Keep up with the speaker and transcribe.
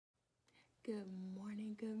Good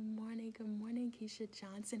morning, good morning, good morning. Keysha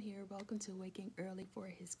Johnson here. Welcome to Waking Early for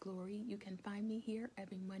His Glory. You can find me here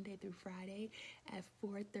every Monday through Friday at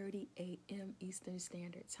 4:30 a.m. Eastern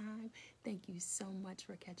Standard Time. Thank you so much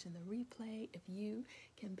for catching the replay. If you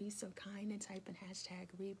can be so kind and type in hashtag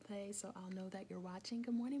replay so I'll know that you're watching.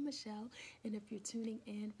 Good morning, Michelle. And if you're tuning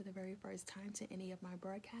in for the very first time to any of my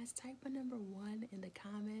broadcasts, type a number 1 in the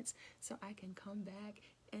comments so I can come back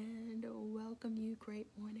and welcome you. Great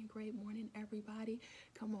morning, everybody.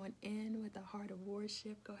 Come on in with a heart of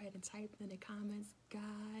worship. Go ahead and type in the comments.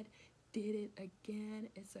 God did it again.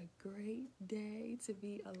 It's a great day to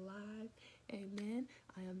be alive. Amen.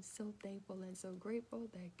 I am so thankful and so grateful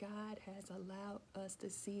that God has allowed us to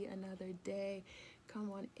see another day. Come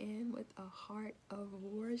on in with a heart of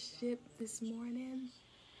worship this morning.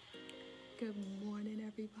 Good morning,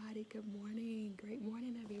 everybody. Good morning. Great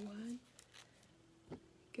morning, everyone.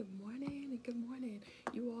 Good morning. Good morning.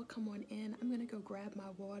 You all come on in. I'm going to go grab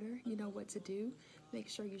my water. You know what to do. Make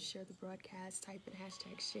sure you share the broadcast. Type in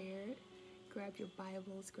hashtag shared. Grab your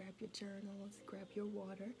Bibles. Grab your journals. Grab your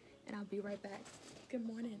water. And I'll be right back. Good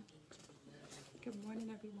morning. Good morning,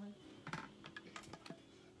 everyone.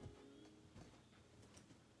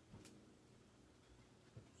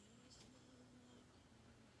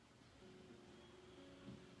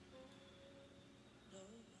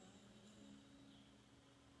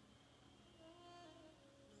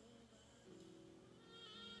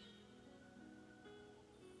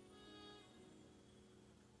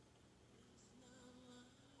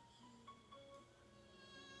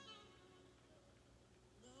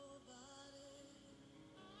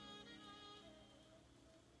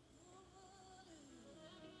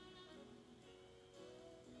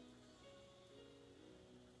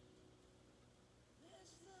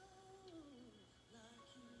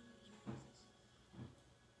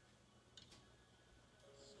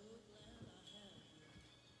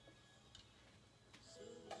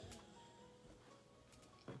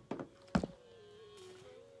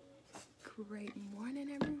 Great morning,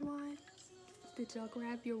 everyone. Did y'all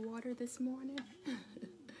grab your water this morning?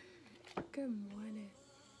 Good morning.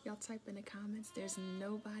 Y'all type in the comments, there's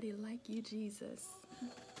nobody like you, Jesus.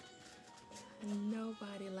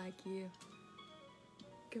 Nobody like you.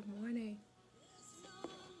 Good morning.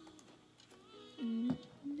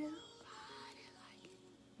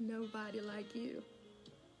 Nobody like you.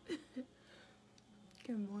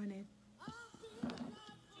 Good morning.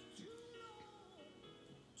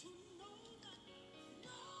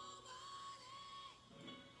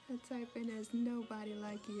 Type in there's nobody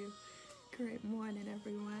like you. Great morning,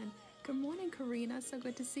 everyone. Good morning, Karina. So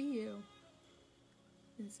good to see you.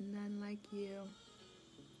 There's none like you.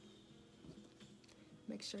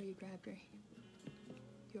 Make sure you grab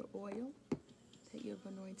your oil that you've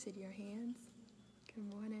anointed your hands. Good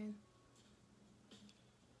morning.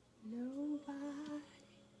 Nobody.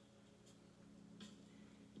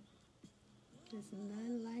 There's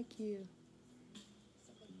none like you.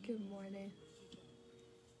 Good morning.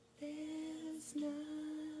 There's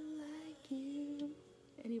none like you.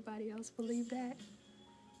 Anybody else believe that?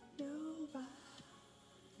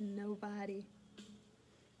 Nobody.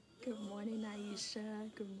 Good morning,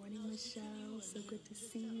 Aisha. Good morning, Michelle. So good to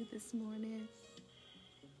see you this morning.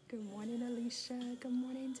 Good morning, Alicia. Good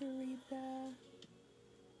morning, Taretha.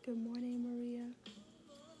 Good morning, Maria.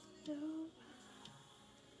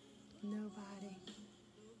 Nobody.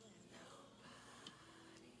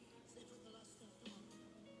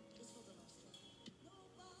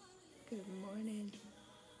 Good morning.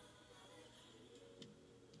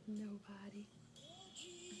 Nobody.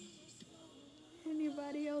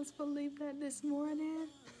 Anybody else believe that this morning?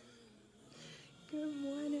 Good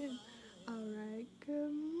morning. All right.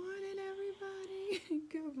 Good morning, everybody.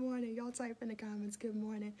 Good morning. Y'all type in the comments. Good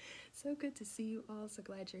morning. So good to see you all. So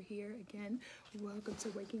glad you're here again. Welcome to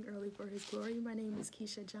Waking Early for His Glory. My name is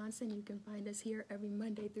Keysha Johnson. You can find us here every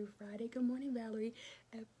Monday through Friday. Good morning, Valerie,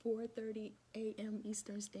 at 4:30 a.m.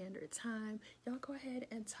 Eastern Standard Time. Y'all go ahead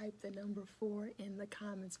and type the number 4 in the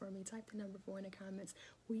comments for me. Type the number 4 in the comments.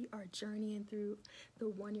 We are journeying through the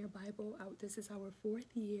one-year Bible. This is our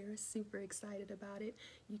 4th year. Super excited about it.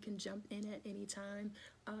 You can jump in at any time.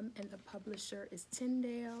 And the publisher is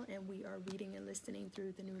Tyndale, and we are reading and listening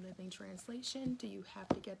through the New Living Translation. Do you have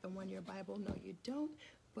to get the one-year Bible? No, you don't.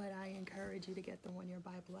 But I encourage you to get the one-year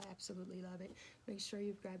Bible. I absolutely love it. Make sure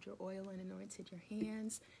you've grabbed your oil and anointed your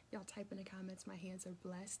hands. Y'all type in the comments, my hands are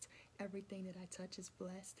blessed. Everything that I touch is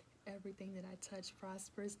blessed. Everything that I touch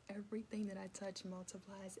prospers. Everything that I touch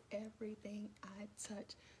multiplies. Everything I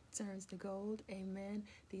touch turns to gold. Amen.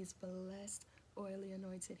 These blessed, oily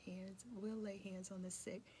anointed hands will lay hands on the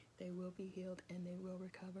sick. They will be healed and they will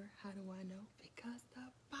recover. How do I know? Because the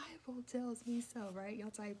Bible tells me so, right? Y'all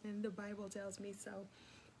type in, the Bible tells me so.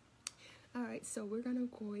 All right, so we're going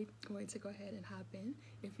to go ahead and hop in.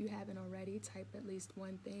 If you haven't already, type at least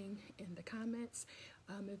one thing in the comments.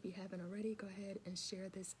 If you haven't already, go ahead and share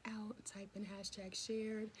this out. Type in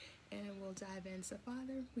 #shared, and we'll dive in. So,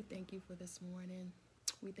 Father, we thank you for this morning.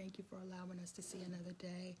 We thank you for allowing us to see another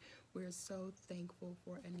day. We're so thankful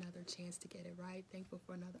for another chance to get it right. Thankful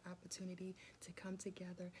for another opportunity to come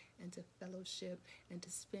together and to fellowship and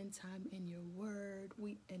to spend time in your word.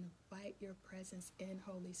 We invite your presence in,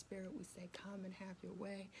 Holy Spirit. We say, come and have your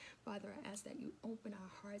way. Father, I ask that you open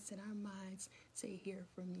our hearts and our minds to hear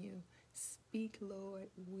from you. Speak, Lord.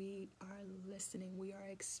 We are listening. We are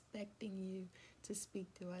expecting you to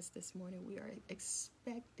speak to us this morning. We are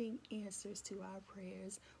expecting answers to our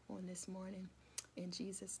prayers on this morning. In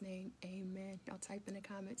Jesus' name, amen. Y'all type in the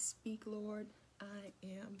comments, speak, Lord. I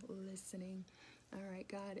am listening. All right,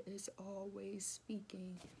 God is always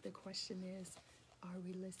speaking. The question is, are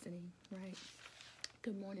we listening, right?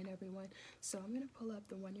 Good morning, everyone. So I'm going to pull up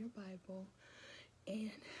the One Year Bible,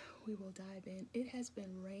 and we will dive in. It has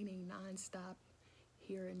been raining nonstop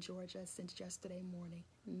here in Georgia since yesterday morning.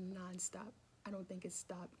 Nonstop. I don't think it's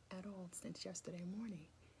stopped at all since yesterday morning.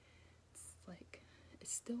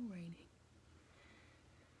 It's still raining.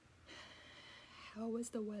 How is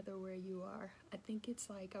the weather where you are? I think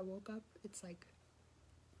I woke up, it's like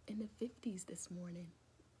in the 50s this morning.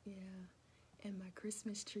 Yeah. And my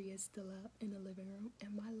Christmas tree is still up in the living room,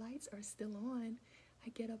 and my lights are still on. I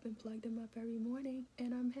get up and plug them up every morning,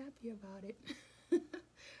 and I'm happy about it.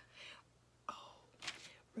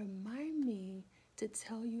 Remind me to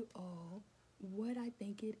tell you all what I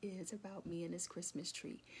think it is about me and this Christmas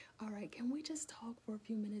tree. All right, can we just talk for a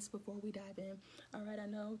few minutes before we dive in? All right, I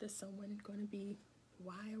know there's someone going to be,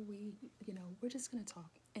 why are we, we're just going to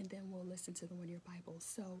talk, and then we'll listen to the One Year Bible.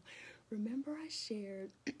 So remember I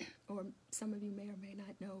shared, or some of you may or may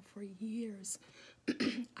not know, for years,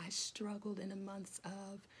 I struggled in the months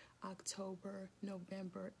of October,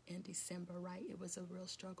 November, and December, right? It was a real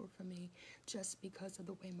struggle for me just because of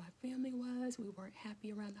the way my family was. We weren't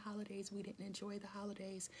happy around the holidays. We didn't enjoy the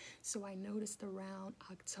holidays. So I noticed around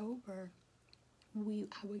October,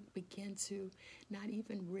 I would begin to, not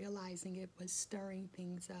even realizing it, was stirring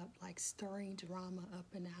things up, like stirring drama up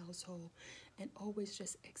in the household, and always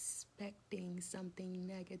just expecting something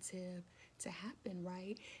negative to happen,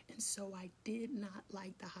 right? And so I did not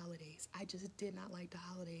like the holidays. I just did not like the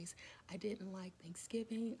holidays. I didn't like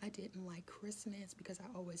Thanksgiving. I didn't like Christmas because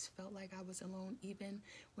I always felt like I was alone. Even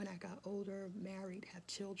when I got older, married, have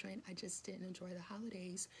children, I just didn't enjoy the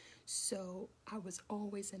holidays. So I was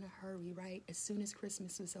always in a hurry, right? As soon as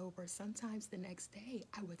Christmas was over, sometimes the next day,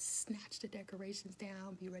 I would snatch the decorations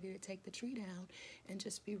down, be ready to take the tree down, and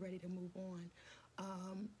just be ready to move on.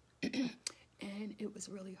 And it was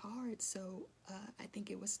really hard. So I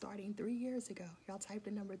think it was starting 3 years ago. Y'all type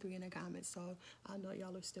the number 3 in the comments, so I'll know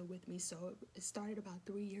y'all are still with me. So it started about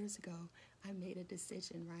 3 years ago. I made a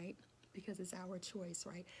decision, right? Because it's our choice,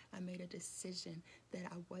 right? I made a decision that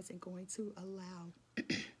I wasn't going to allow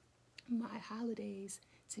my holidays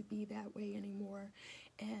to be that way anymore.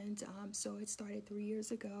 And so it started 3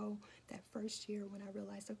 years ago, that first year, when I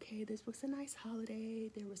realized, okay, this was a nice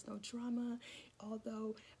holiday. There was no drama,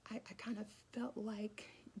 although I kind of felt like,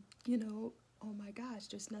 oh my gosh,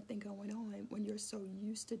 there's nothing going on when you're so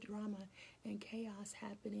used to drama and chaos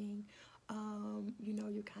happening.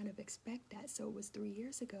 You kind of expect that. So it was 3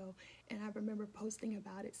 years ago, and I remember posting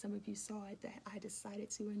about it. Some of you saw it, that I decided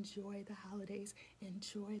to enjoy the holidays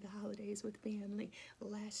with family.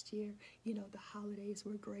 Last year, the holidays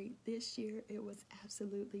were great. This year, it was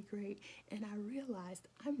absolutely great. And I realized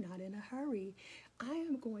I'm not in a hurry. I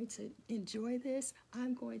am going to enjoy this.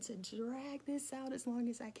 I'm going to drag this out as long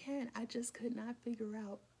as I can. I just could not figure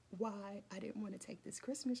out why I didn't want to take this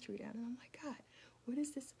Christmas tree down. And I'm like, God, what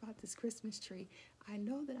is this about this Christmas tree? I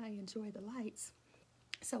know that I enjoy the lights.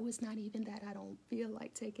 So it's not even that I don't feel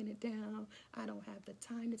like taking it down. I don't have the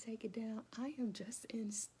time to take it down. I am just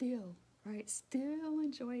in still, right? Still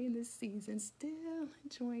enjoying this season, still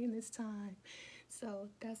enjoying this time. So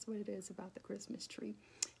that's what it is about the Christmas tree.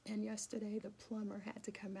 And yesterday, the plumber had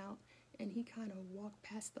to come out, and he kind of walked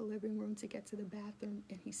past the living room to get to the bathroom,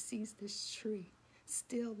 and he sees this tree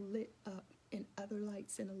still lit up and other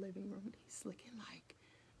lights in the living room. And he's looking like,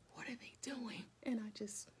 what are they doing? And I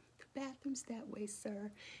just, the bathroom's that way,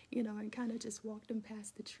 sir, and kind of just walked him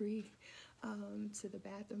past the tree to the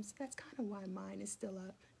bathroom. So that's kind of why mine is still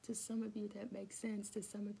up. To some of you that makes sense, to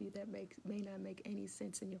some of you that may not make any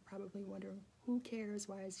sense, and you're probably wondering, who cares?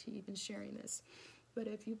 Why is she even sharing this? But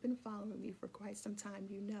if you've been following me for quite some time,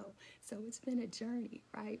 you know. So it's been a journey,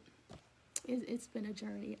 right? It's been a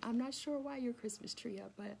journey. I'm not sure why your Christmas tree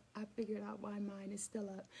up, but I figured out why mine is still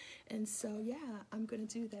up. And so, yeah, I'm going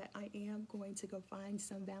to do that. I am going to go find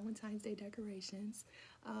some Valentine's Day decorations.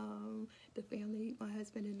 The family, my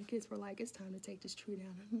husband and the kids were like, it's time to take this tree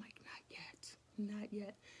down. I'm like, not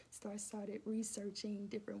yet. Started researching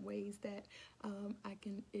different ways that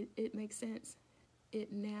it makes sense.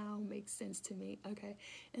 It now makes sense to me. Okay.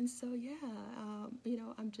 And so, yeah,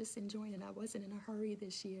 I'm just enjoying it. I wasn't in a hurry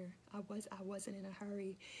this year. I wasn't in a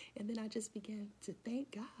hurry. And then I just began to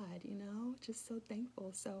thank God, just so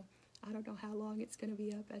thankful. So I don't know how long it's going to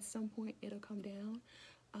be up. At some point, it'll come down.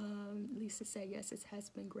 Lisa said, yes, it has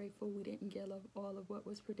been grateful. We didn't get all of what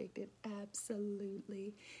was predicted.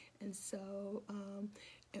 Absolutely. And so,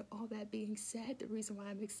 and all that being said, the reason why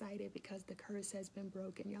I'm excited, because the curse has been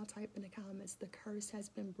broken. Y'all type in the comments, the curse has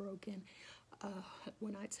been broken.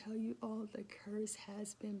 When I tell you all, the curse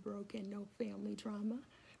has been broken. No family drama,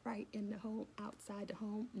 right? In the home, outside the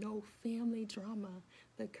home, no family drama.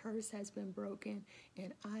 The curse has been broken,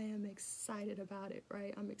 and I am excited about it,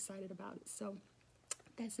 right? I'm excited about it. So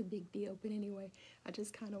that's a big deal. But anyway, I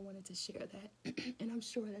just kind of wanted to share that. And I'm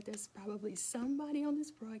sure that there's probably somebody on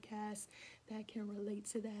this broadcast that can relate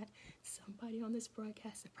to that. Somebody on this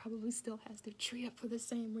broadcast that probably still has their tree up for the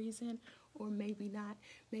same reason, or maybe not.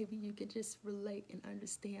 Maybe you can just relate and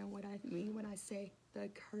understand what I mean when I say the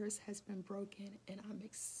curse has been broken, and I'm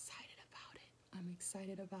excited about it. I'm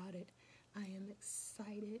excited about it. I am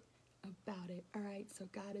excited about it. All right, so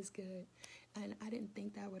God is good. And I didn't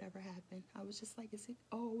think that would ever happen. I was just like, is it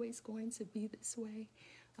always going to be this way?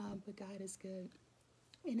 But God is good.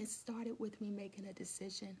 And it started with me making a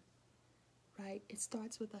decision, right? It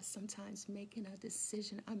starts with us sometimes making a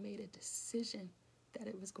decision. I made a decision that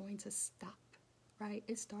it was going to stop, right?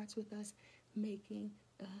 It starts with us making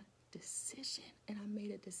a decision. And I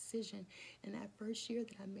made a decision. And that first year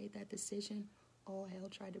that I made that decision, all hell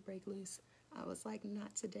tried to break loose. I was like,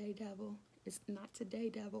 not today, devil. It's not today,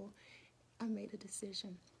 devil. I made a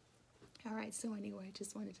decision. All right, so anyway,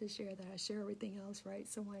 just wanted to share that. I share everything else, right?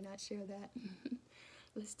 So why not share that?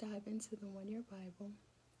 Let's dive into the one-year Bible.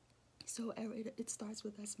 So it starts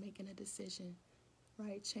with us making a decision,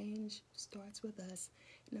 right? Change starts with us.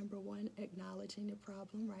 Number one, acknowledging the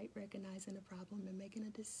problem, right? Recognizing the problem and making a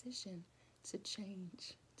decision to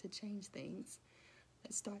change things.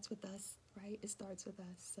 It starts with us, right? It starts with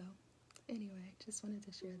us. So anyway, just wanted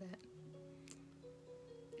to share that.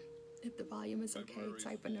 If the volume is okay,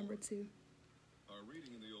 type a number 2. Our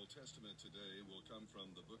reading in the Old Testament today will come from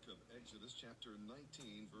the book of Exodus, chapter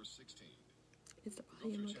 19, verse 16. Is the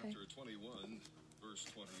volume okay? Chapter 21, verse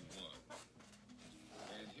 21.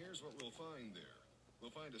 And here's what we'll find there. We'll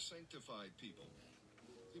find a sanctified people.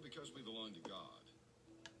 See, because we belong to God,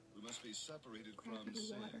 we must be separated from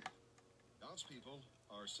sin. Water. God's people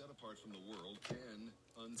are set apart from the world and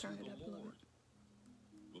unto the Lord.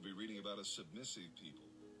 We'll be reading about a submissive people.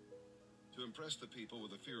 To impress the people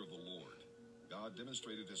with the fear of the Lord, God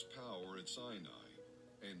demonstrated his power at Sinai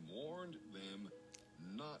and warned them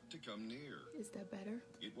not to come near. Is that better?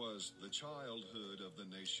 It was the childhood of the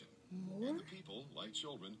nation. More? And the people, like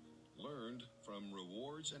children, learned from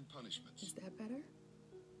rewards and punishments. Is that better?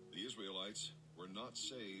 The Israelites were not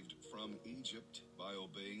saved from Egypt by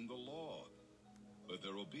obeying the law, but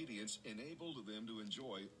their obedience enabled them to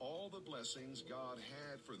enjoy all the blessings God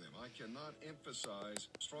had for them. I cannot emphasize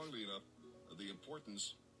strongly enough the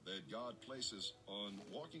importance that God places on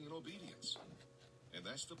walking in obedience. And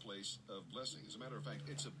that's the place of blessing. As a matter of fact,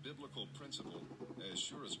 it's a biblical principle as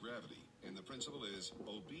sure as gravity. And the principle is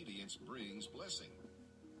obedience brings blessing.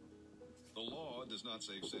 The law does not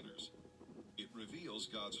save sinners. It reveals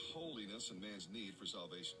God's holiness and man's need for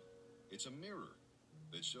salvation. It's a mirror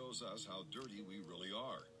that shows us how dirty we really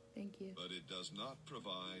are. Thank you. But it does not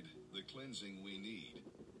provide the cleansing we need.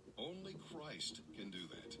 Only Christ can do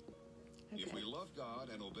that. Okay. If we love God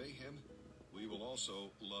and obey him, we will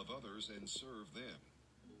also love others and serve them.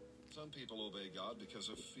 Some people obey God because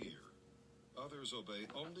of fear. Others obey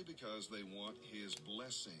only because they want his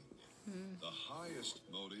blessing. The highest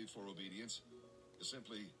motive for obedience is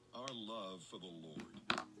simply our love for the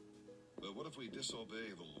Lord. But what if we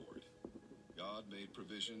disobey the Lord? God made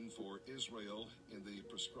provision for Israel in the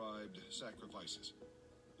prescribed sacrifices.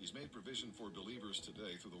 He's made provision for believers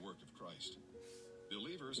today through the work of Christ.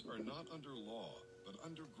 Believers are not under law, but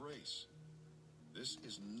under grace. This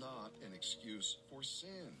is not an excuse for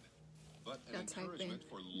sin, but an encouragement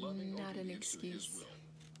for loving obedience to his will.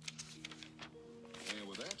 And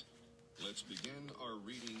with that, let's begin our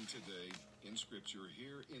reading today in Scripture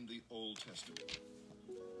here in the Old Testament.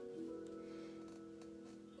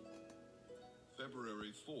 February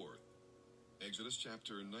 4th, Exodus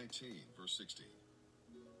chapter 19, verse 16,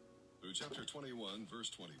 through chapter 21, verse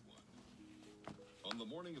 21. On the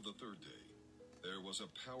morning of the third day, there was a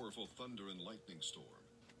powerful thunder and lightning storm,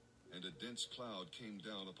 and a dense cloud came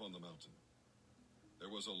down upon the mountain. There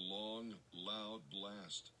was a long, loud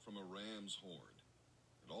blast from a ram's horn,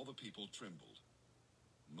 and all the people trembled.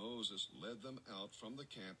 Moses led them out from the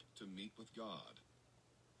camp to meet with God,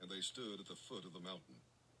 and they stood at the foot of the mountain.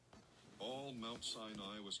 All Mount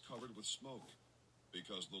Sinai was covered with smoke,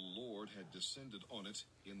 because the Lord had descended on it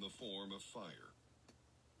in the form of fire.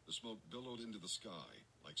 The smoke billowed into the sky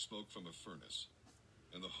like smoke from a furnace,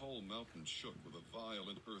 and the whole mountain shook with a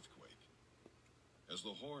violent earthquake. As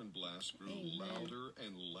the horn blast grew louder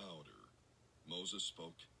and louder, Moses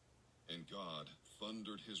spoke, and God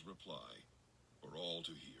thundered his reply for all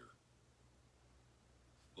to hear.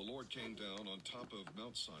 The Lord came down on top of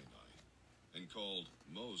Mount Sinai and called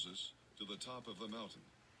Moses to the top of the mountain.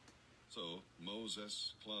 So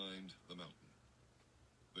Moses climbed the mountain.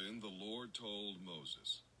 Then the Lord told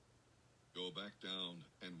Moses, "Go back down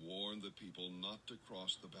and warn the people not to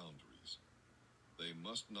cross the boundaries. They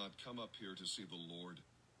must not come up here to see the Lord,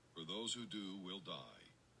 for those who do will die.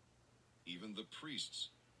 Even the priests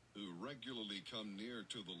who regularly come near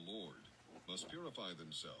to the Lord must purify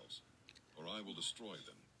themselves, or I will destroy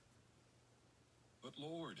them." "But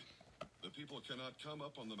Lord, the people cannot come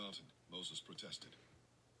up on the mountain," Moses protested.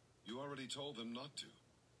 "You already told them not to.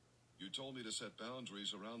 You told me to set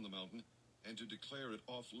boundaries around the mountain and to declare it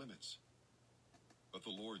off limits." But the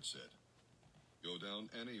Lord said, "Go down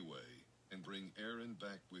anyway and bring Aaron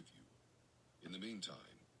back with you. In the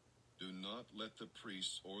meantime, do not let the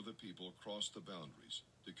priests or the people cross the boundaries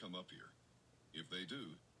to come up here. If they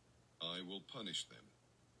do, I will punish them."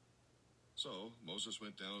 So Moses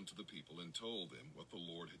went down to the people and told them what the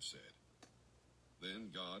Lord had said.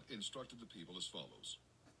 Then God instructed the people as follows: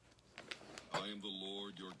 "I am the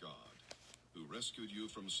Lord your God, who rescued you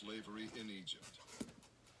from slavery in Egypt.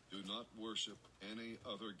 Do not worship any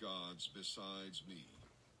other gods besides me.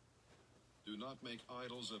 Do not make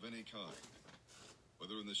idols of any kind,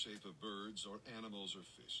 whether in the shape of birds or animals or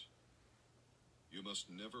fish. You must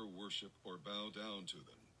never worship or bow down to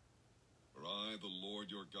them. For I, the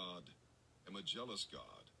Lord your God, am a jealous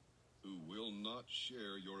God, who will not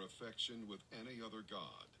share your affection with any other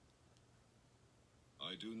god.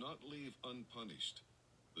 I do not leave unpunished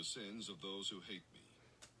the sins of those who hate me,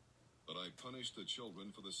 but I punish the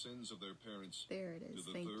children for the sins of their parents There it is. to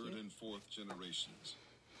the Thank third you. and fourth generations.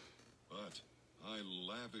 But I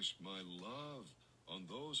lavish my love on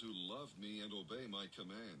those who love me and obey my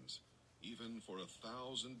commands, even for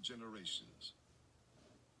 1,000 generations.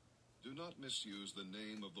 Do not misuse the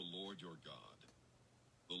name of the Lord your God.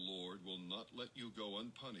 The Lord will not let you go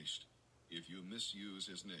unpunished if you misuse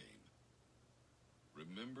his name.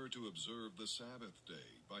 Remember to observe the Sabbath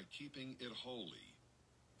day by keeping it holy.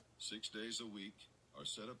 6 days a week are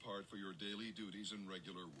set apart for your daily duties and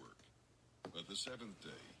regular work. But the seventh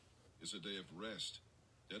day is a day of rest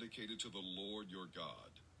dedicated to the Lord your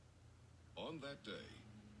God. On that day,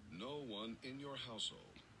 no one in your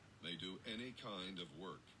household may do any kind of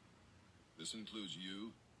work. This includes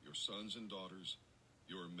you, your sons and daughters,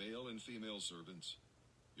 your male and female servants,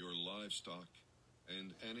 your livestock,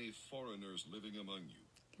 and any foreigners living among you.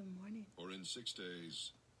 Good morning. For in 6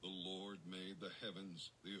 days the Lord made the heavens,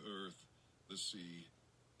 the earth, the sea,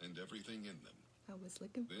 and everything in them. I was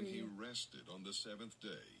looking for Then he you. rested on the seventh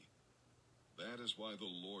day. That is why the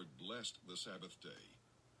Lord blessed the Sabbath day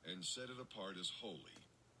and set it apart as holy.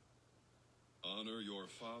 Honor your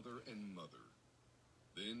father and mother.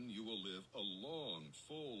 Then you will live a long,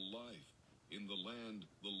 full life in the land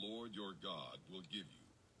the Lord your God will give you.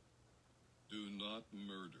 Do not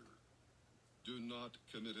murder. Do not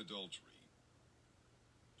commit adultery.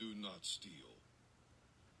 Do not steal.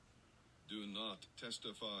 Do not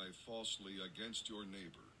testify falsely against your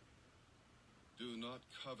neighbor. Do not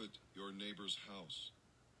covet your neighbor's house.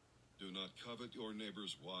 Do not covet your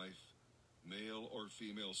neighbor's wife, male or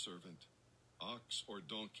female servant, ox or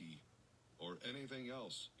donkey, or anything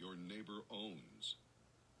else your neighbor owns."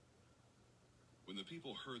 When the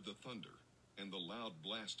people heard the thunder and the loud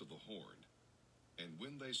blast of the horn, and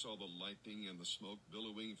when they saw the lightning and the smoke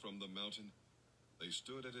billowing from the mountain, they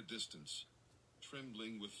stood at a distance,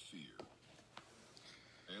 trembling with fear.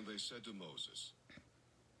 And they said to Moses,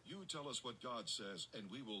 "You tell us what God says, and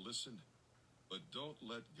we will listen. But don't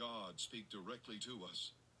let God speak directly to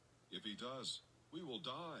us. If he does, we will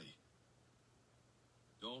die."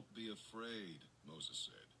 "Don't be afraid," Moses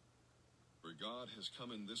said, "for God has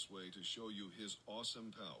come in this way to show you his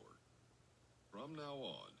awesome power. From now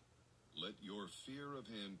on, Let your fear of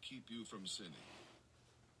him keep you from sinning.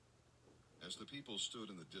 As the people stood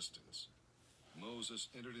in the distance, Moses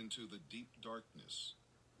entered into the deep darkness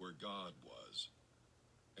where God was.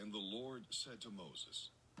 And the Lord said to Moses,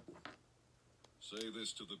 "Say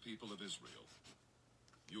this to the people of Israel.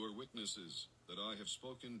 You are witnesses that I have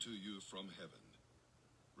spoken to you from heaven.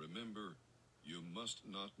 Remember, you must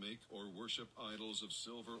not make or worship idols of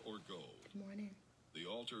silver or gold. Good morning. The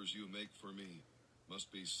altars you make for me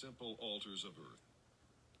must be simple altars of earth.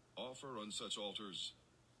 Offer on such altars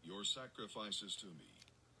your sacrifices to me,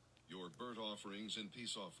 your burnt offerings and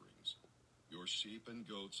peace offerings, your sheep and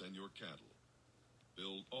goats and your cattle.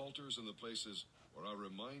 Build altars in the places where I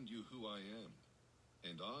remind you who I am,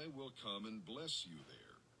 and I will come and bless you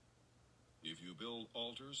there. If you build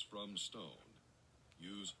altars from stone,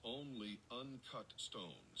 use only uncut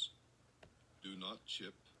stones. Do not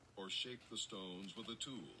chip or shape the stones with a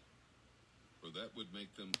tool, for that would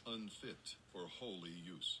make them unfit for holy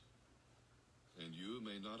use. And you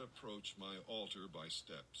may not approach my altar by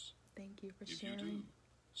steps. Thank you for If sharing. you do,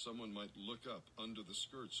 someone might look up under the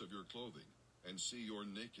skirts of your clothing and see your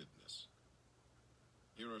nakedness.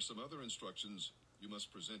 Here are some other instructions you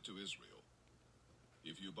must present to Israel.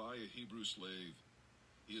 If you buy a Hebrew slave,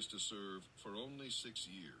 he is to serve for only 6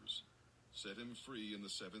 years. Set him free in the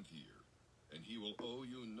 7th year, and he will owe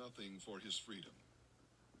you nothing for his freedom.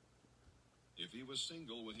 If he was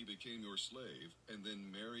single when he became your slave and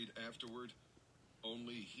then married afterward,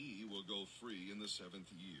 only he will go free in the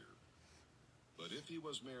 7th year. But if he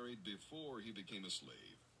was married before he became a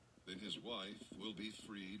slave, then his wife will be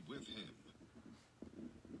freed with him.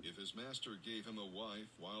 If his master gave him a wife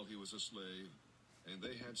while he was a slave, and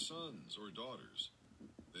they had sons or daughters,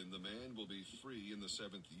 then the man will be free in the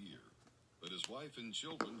 7th year, but his wife and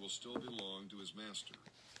children will still belong to his master.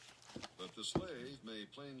 But the slave may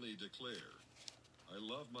plainly declare, I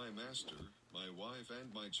love my master, my wife,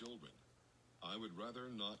 and my children. I would rather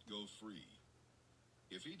not go free.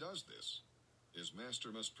 If he does this, his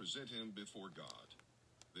master must present him before God.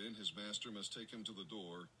 Then his master must take him to the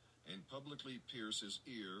door and publicly pierce his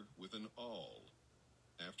ear with an awl.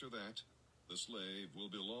 After that, the slave will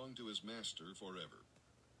belong to his master forever.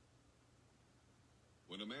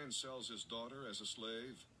 When a man sells his daughter as a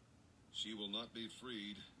slave, she will not be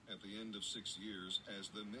freed at the end of 6 years as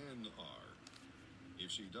the men are.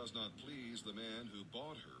 If she does not please the man who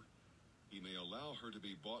bought her, he may allow her to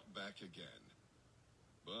be bought back again.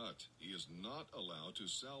 But he is not allowed to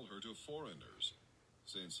sell her to foreigners,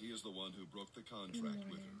 since he is the one who broke the contract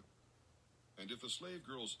with her. And if the slave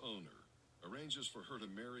girl's owner arranges for her to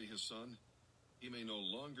marry his son, he may no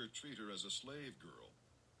longer treat her as a slave girl,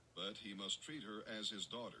 but he must treat her as his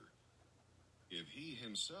daughter. If he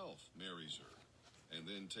himself marries her and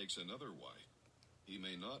then takes another wife, he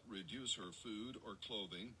may not reduce her food or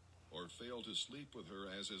clothing or fail to sleep with her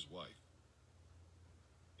as his wife.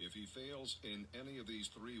 If he fails in any of these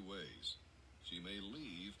 3 ways, she may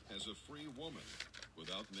leave as a free woman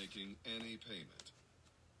without making any payment.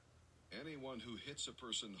 Anyone who hits a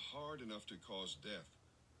person hard enough to cause death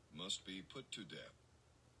must be put to death.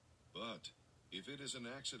 But if it is an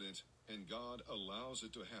accident and God allows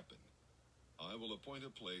it to happen, I will appoint a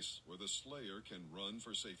place where the slayer can run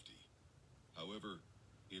for safety. However,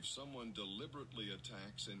 if someone deliberately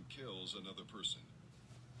attacks and kills another person,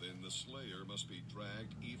 then the slayer must be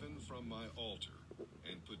dragged even from my altar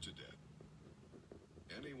and put to death.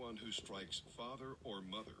 Anyone who strikes father or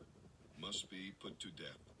mother must be put to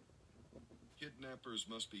death. Kidnappers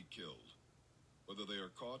must be killed, whether they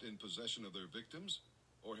are caught in possession of their victims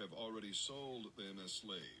or have already sold them as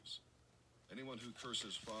slaves. Anyone who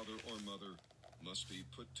curses father or mother must be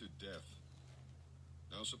put to death.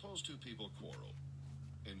 Now suppose 2 people quarrel,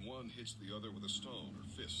 and one hits the other with a stone or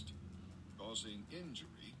fist, causing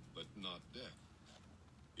injury but not death.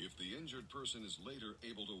 If the injured person is later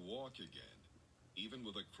able to walk again, even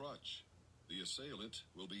with a crutch, the assailant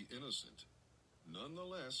will be innocent.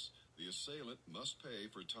 Nonetheless, the assailant must pay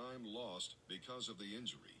for time lost because of the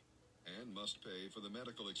injury, and must pay for the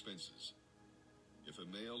medical expenses. If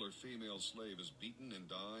a male or female slave is beaten and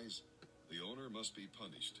dies, the owner must be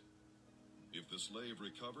punished. If the slave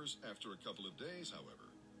recovers after a couple of days,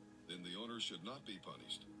 however, then the owner should not be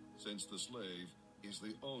punished, since the slave is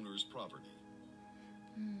the owner's property.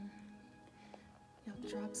 Y'all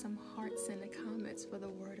drop some hearts in the comments for the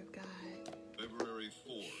Word of God. February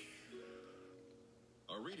 4.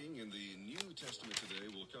 Our reading in the New Testament today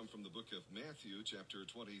will come from the book of Matthew, chapter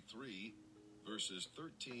 23, verses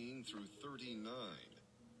 13 through 39.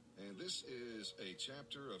 And this is a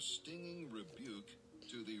chapter of stinging rebuke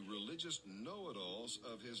to the religious know-it-alls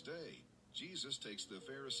of his day. Jesus takes the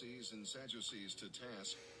Pharisees and Sadducees to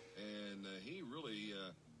task and he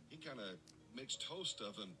kind of makes toast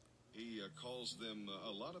of them. He calls them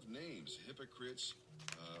a lot of names, hypocrites,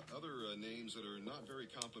 other names that are not very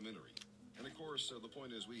complimentary. And of course, the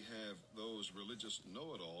point is we have those religious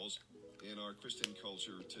know-it-alls in our Christian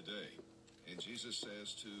culture today. And Jesus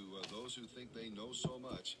says to those who think they know so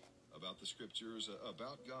much about the scriptures,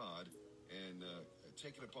 about God, and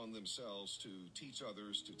take it upon themselves to teach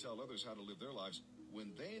others, to tell others how to live their lives,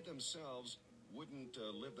 when they themselves wouldn't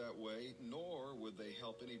live that way, nor would they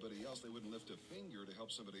help anybody else. They wouldn't lift a finger to help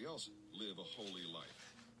somebody else live a holy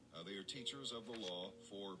life. They are teachers of the law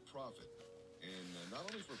for profit. And not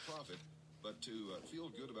only for profit, but to feel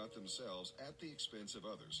good about themselves at the expense of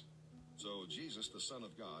others. So Jesus, the Son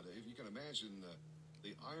of God, if you can imagine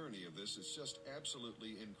the irony of this, it's just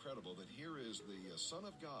absolutely incredible that here is the Son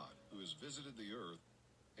of God who has visited the earth,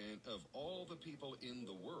 and of all the people in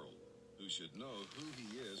the world who should know who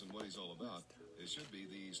he is and what he's all about, it should be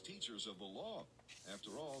these teachers of the law.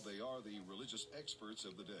 After all, they are the religious experts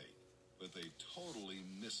of the day, but they totally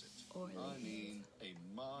miss it. I mean, a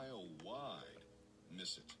mile wide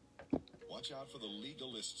miss it. Watch out for the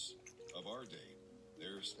legalists of our day.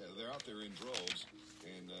 They're out there in droves,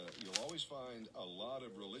 and you'll always find a lot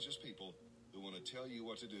of religious people who want to tell you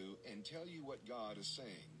what to do and tell you what God is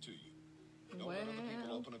saying to you. Don't let other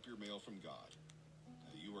people open up your mail from God.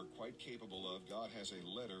 You are quite capable of. God has a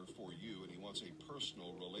letter for you, and he wants a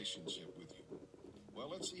personal relationship with you. Well,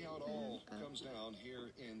 let's see how it all comes down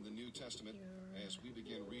here in the New Testament as we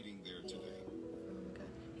begin reading there today.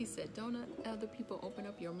 He said, don't other people open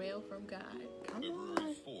up your mail from God. Come February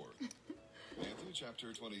on. 4th, Matthew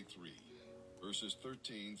chapter 23, verses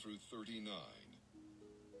 13 through 39.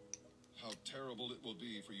 How terrible it will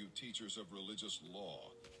be for you teachers of religious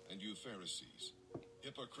law and you Pharisees,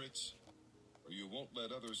 hypocrites! For you won't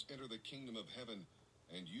let others enter the kingdom of heaven,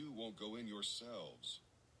 and you won't go in yourselves.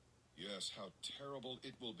 Yes, how terrible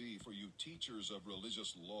it will be for you teachers of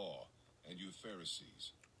religious law and you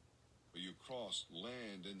Pharisees. For you cross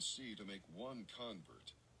land and sea to make one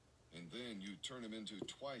convert, and then you turn him into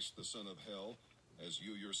twice the son of hell, as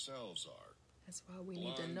you yourselves are. That's why we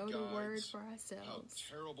need to know the word for ourselves. How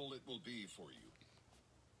terrible it will be for you.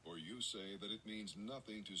 For you say that it means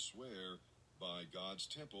nothing to swear by God's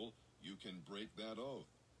temple, you can break that oath.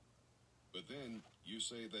 But then you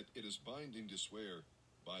say that it is binding to swear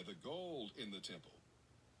by the gold in the temple.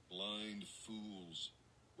 Blind fools!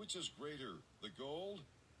 Which is greater, the gold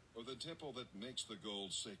or the temple that makes the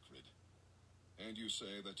gold sacred? And you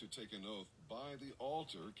say that to take an oath by the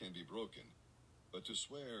altar can be broken, but to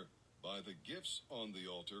swear by the gifts on the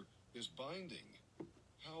altar is binding.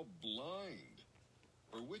 How blind!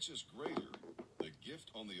 For which is greater, the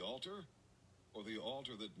gift on the altar or the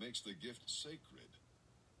altar that makes the gift sacred?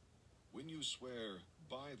 When you swear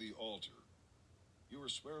by the altar, you are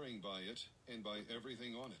swearing by it and by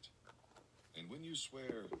everything on it. And when you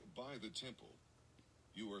swear by the temple,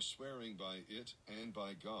 you are swearing by it and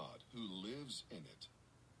by God who lives in it.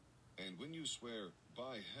 And when you swear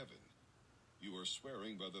by heaven, you are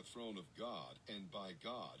swearing by the throne of God and by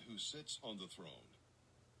God who sits on the throne.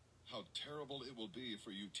 How terrible it will be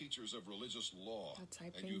for you teachers of religious law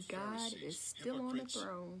and you Pharisees, God is still on the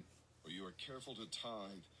throne. For you are careful to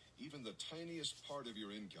tithe even the tiniest part of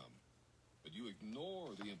your income, but you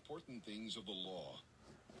ignore the important things of the law,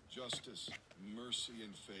 justice, mercy,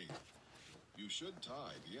 and faith. You should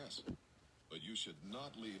tithe, yes, but you should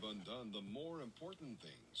not leave undone the more important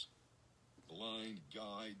things. Blind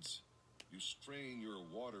guides, you strain your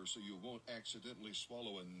water so you won't accidentally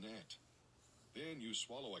swallow a gnat. Then you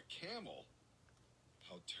swallow a camel.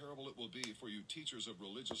 How terrible it will be for you teachers of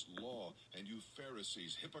religious law and you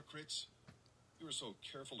Pharisees, hypocrites! You are so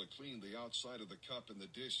careful to clean the outside of the cup and the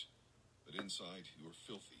dish, but inside you are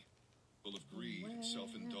filthy, full of greed and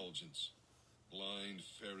self-indulgence. Blind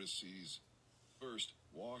Pharisees! First,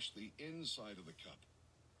 wash the inside of the cup,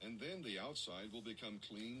 and then the outside will become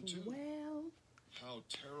clean too. How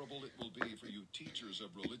terrible it will be for you teachers of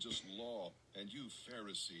religious law and you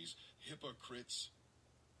Pharisees, hypocrites!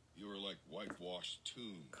 You are like whitewashed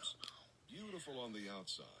tombs, beautiful on the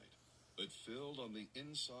outside, but filled on the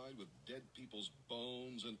inside with dead people's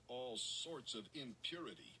bones and all sorts of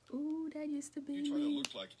impurity. Ooh, that used to be You try me. to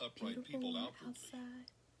look like upright people outwardly,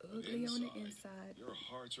 outside, but ugly on the inside. your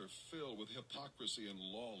hearts are filled with hypocrisy and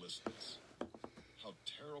lawlessness. How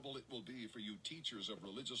terrible it will be for you teachers of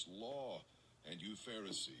religious law and you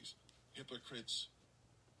Pharisees, hypocrites!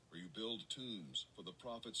 For you build tombs for the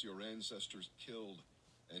prophets your ancestors killed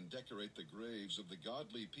and decorate the graves of the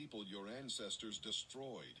godly people your ancestors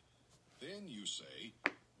destroyed. Then you say,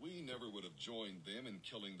 we never would have joined them in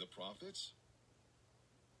killing the prophets.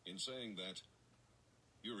 In saying that,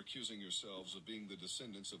 You're accusing yourselves of being the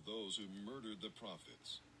descendants of those who murdered the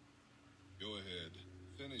prophets. Go ahead,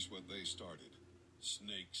 finish what they started.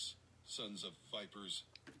 Snakes, sons of vipers,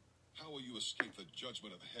 how will you escape the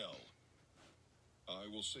judgment of hell? I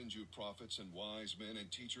will send you prophets and wise men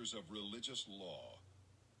and teachers of religious law.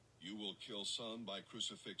 You will kill some by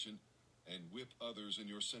crucifixion and whip others in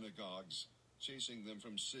your synagogues, chasing them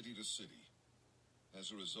from city to city.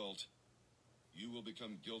 As a result, you will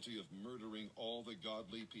become guilty of murdering all the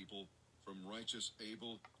godly people, from righteous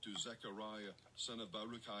Abel to Zechariah, son of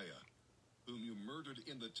Baruchiah, whom you murdered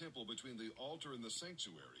in the temple between the altar and the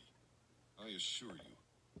sanctuary. I assure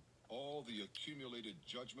you, all the accumulated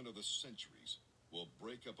judgment of the centuries will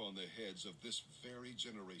break up on the heads of this very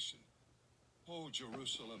generation. Oh,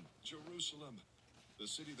 Jerusalem, Jerusalem, the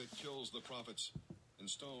city that kills the prophets and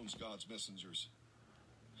stones God's messengers.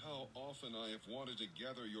 How often I have wanted to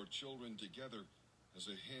gather your children together as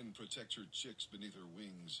a hen protects her chicks beneath her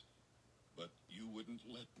wings, but you wouldn't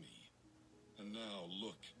let me. And now,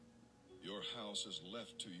 look, your house is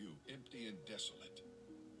left to you, empty and desolate.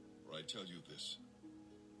 For I tell you this,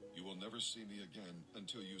 you will never see me again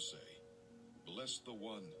until you say, bless the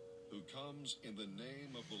one who comes in the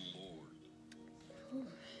name of the Lord.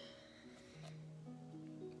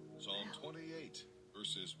 Psalm 28,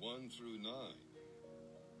 verses 1 through 9.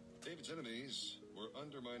 David's enemies were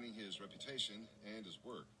undermining his reputation and his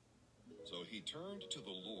work, so he turned to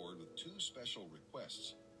the Lord with two special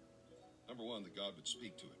requests. Number one, that God would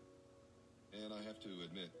speak to him. And I have to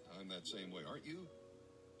admit, I'm that same way. Aren't you?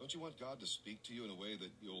 Don't you want God to speak to you in a way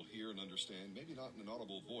that you'll hear and understand? Maybe not in an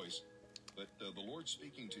audible voice, but the Lord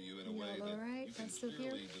speaking to you in a way that you can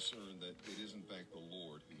clearly discern that it is in fact the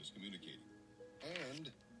Lord who is communicating.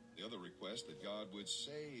 And the other request, that God would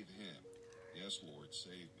save him. Yes, Lord,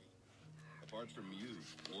 save me. Apart from you,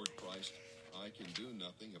 Lord Christ, I can do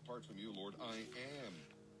nothing. Apart from you, Lord, I am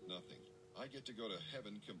nothing. I get to go to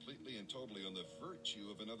heaven completely and totally on the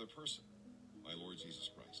virtue of another person, my Lord Jesus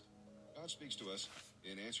Christ. God speaks to us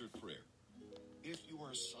in answered prayer. If you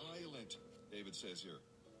are silent, David says here,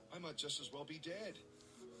 I might just as well be dead.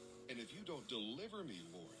 And if you don't deliver me,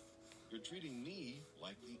 Lord, you're treating me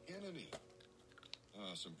like the enemy.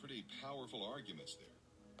 Some pretty powerful arguments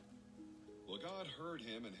there. Well, God heard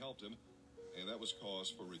him and helped him, and that was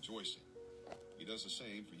cause for rejoicing. He does the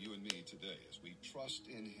same for you and me today as we trust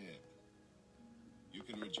in him. You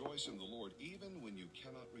can rejoice in the Lord even when you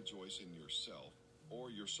cannot rejoice in yourself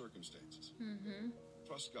or your circumstances.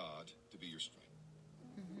 Trust God to be your strength,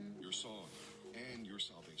 your song, and your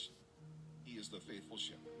salvation. He is the faithful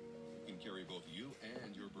shepherd who can carry both you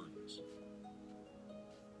and your burdens.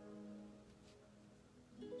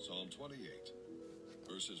 Psalm 28,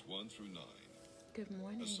 verses 1 through 9. Good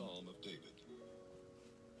morning. A psalm of David.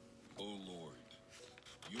 O Lord,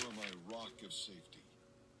 you are my rock of safety.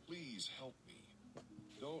 Please help me.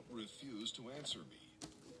 Don't refuse to answer me.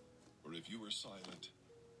 For if you are silent,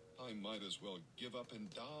 I might as well give up and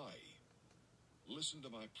die. Listen to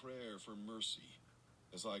my prayer for mercy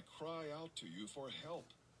as I cry out to you for help,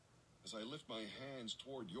 as I lift my hands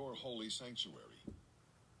toward your holy sanctuary.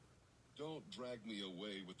 Don't drag me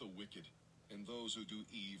away with the wicked and those who do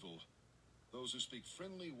evil, those who speak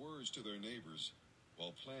friendly words to their neighbors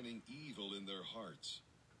while planning evil in their hearts.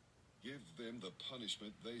 Give them the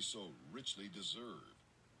punishment they so richly deserve.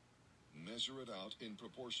 Measure it out in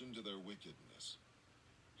proportion to their wickedness.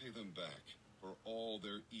 Pay them back for all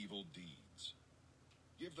their evil deeds.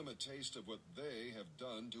 Give them a taste of what they have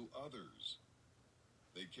done to others.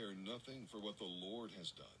 They care nothing for what the Lord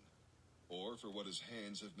has done, or for what his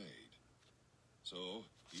hands have made. So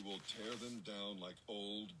he will tear them down like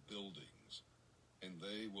old buildings, and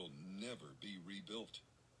they will never be rebuilt.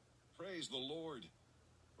 Praise the Lord,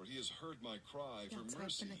 for he has heard my cry for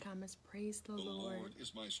mercy. Type in the comments, praise the Lord. The Lord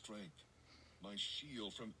is my strength, my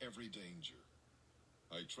shield from every danger.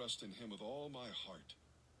 I trust in him with all my heart.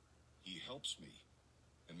 He helps me,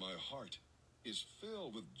 and my heart is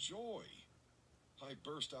filled with joy. I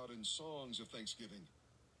burst out in songs of thanksgiving.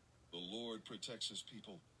 The Lord protects his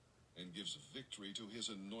people and gives victory to his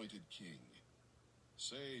anointed king.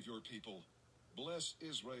 Save your people. Bless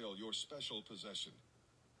Israel, your special possession.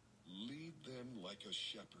 Lead them like a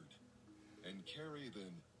shepherd and carry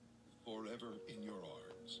them forever in your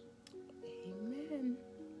arms. Amen.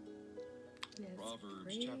 Yes,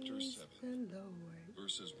 Proverbs chapter 7, the Lord.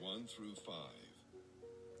 verses 1 through 5.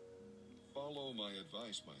 Follow my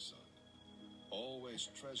advice, my son. Always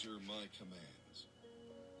treasure my commands.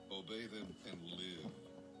 Obey them and live.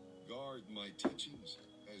 Guard my teachings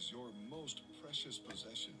as your most precious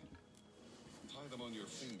possession. Tie them on your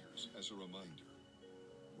fingers as a reminder.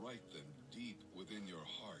 Write them deep within your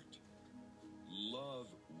heart. Love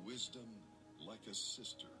wisdom like a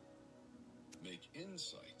sister. Make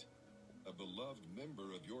insight a beloved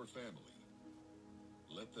member of your family.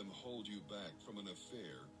 Let them hold you back from an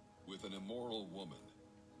affair with an immoral woman,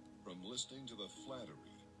 from listening to the flattery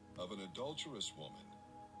of an adulterous woman.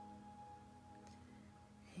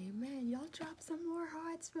 Amen. Y'all drop some more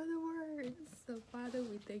hearts for the word. So, Father,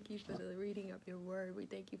 we thank you for the reading of your word. We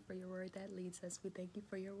thank you for your word that leads us. We thank you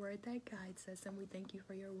for your word that guides us. And we thank you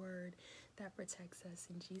for your word that protects us.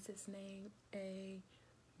 In Jesus' name,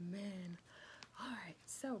 amen. All right.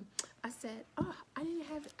 So, I said, I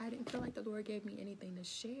didn't feel like the Lord gave me anything to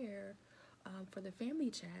share for the family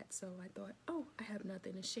chat. So I thought, I have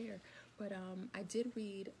nothing to share. But I did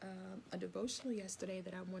read a devotional yesterday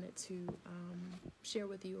that I wanted to share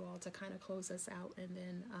with you all to kind of close us out, and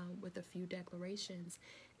then with a few declarations.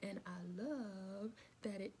 And I love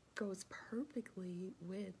that it goes perfectly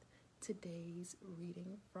with today's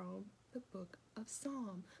reading from the book of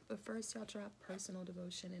Psalm. But first, y'all drop personal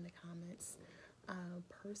devotion in the comments.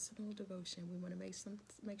 Personal devotion. We want to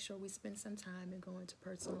make sure we spend some time and go into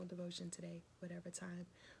personal devotion today, whatever time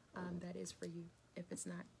that is for you, if it's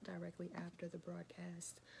not directly after the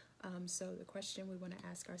broadcast. So the question we want to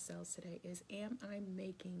ask ourselves today is, am I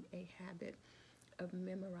making a habit of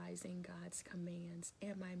memorizing God's commands?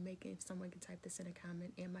 If someone can type this in a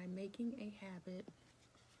comment, am I making a habit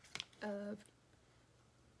of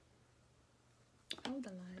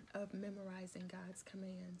memorizing God's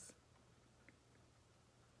commands?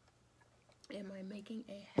 Am I making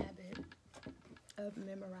a habit of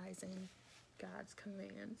memorizing God's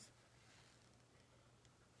commands?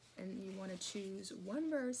 And you want to choose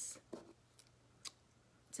one verse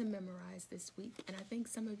to memorize this week. And I think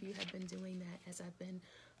some of you have been doing that as I've been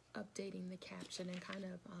updating the caption and kind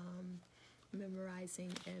of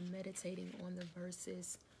memorizing and meditating on the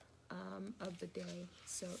verses of the day.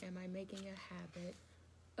 So am I making a habit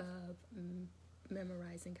of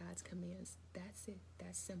memorizing God's commands? That's it.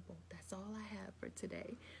 That's simple. That's all I have for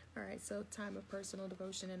today. All right, so time of personal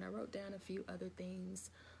devotion, and I wrote down a few other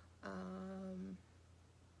things.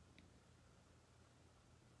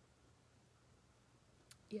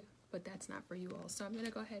 But that's not for you all. So I'm going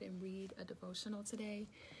to go ahead and read a devotional today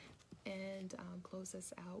and close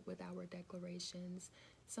us out with our declarations.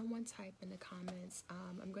 Someone type in the comments.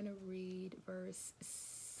 I'm going to read verse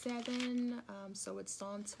 7. So it's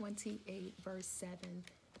Psalm 28, verse 7.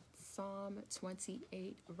 Psalm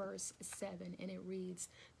 28, verse 7. And it reads,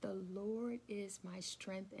 "The Lord is my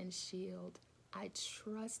strength and shield. I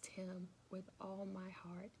trust him with all my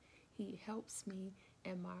heart. He helps me,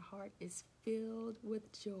 and my heart is filled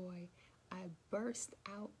with joy. I burst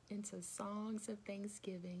out into songs of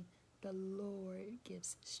thanksgiving. The Lord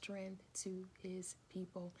gives strength to his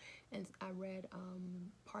people." And I read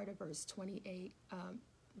part of verse 28,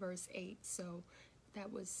 verse 8. So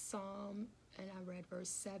that was Psalm, and I read verse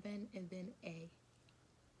 7 and then A.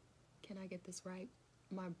 Can I get this right?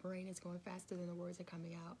 My brain is going faster than the words are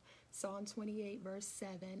coming out. Psalm 28, verse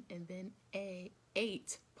 7, and then A.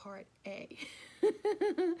 8, part A.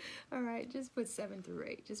 All right, just put 7 through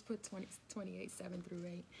 8. Just put 28, 7 through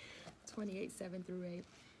 8. 28, 7 through 8.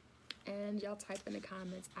 And y'all type in the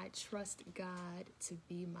comments, I trust God to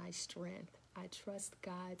be my strength. I trust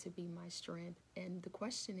God to be my strength. And the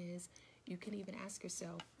question is, you can even ask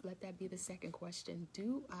yourself, let that be the second question.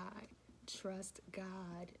 Do I trust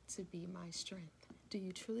God to be my strength? Do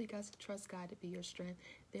you truly trust God to be your strength?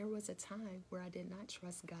 There was a time where I did not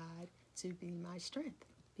trust God to be my strength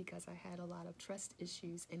because I had a lot of trust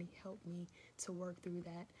issues, and he helped me to work through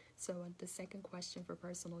that. So the second question for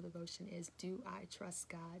personal devotion is, do I trust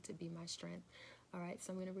God to be my strength? All right,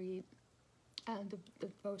 so I'm going to read the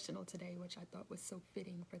devotional today, which I thought was so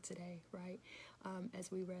fitting for today, right?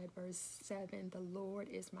 As we read verse 7, "The Lord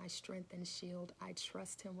is my strength and shield. I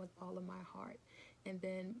trust him with all of my heart." And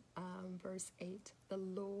then verse 8, "The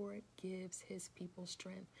Lord gives his people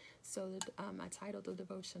strength." So I titled the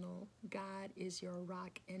devotional, "God is your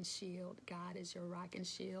rock and shield." God is your rock and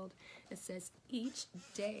shield. It says, each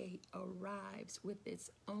day arrives with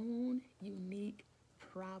its own unique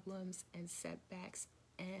problems and setbacks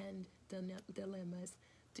and dilemmas.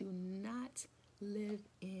 Do not live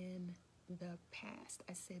in the past.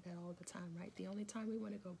 I say that all the time, right? The only time we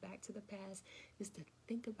want to go back to the past is to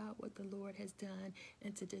think about what the Lord has done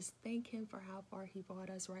and to just thank him for how far he brought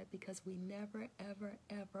us, right? Because we never, ever,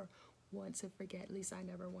 ever want to forget, at least I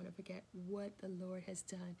never want to forget what the Lord has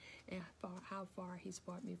done and how far he's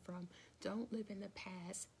brought me from. Don't live in the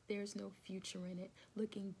past. There's no future in it.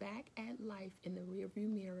 Looking back at life in the rearview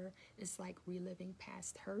mirror is like reliving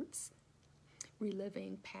past hurts,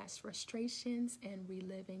 reliving past frustrations and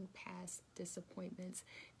reliving past disappointments.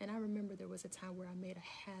 And I remember there was a time where I made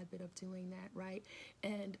a habit of doing that, right?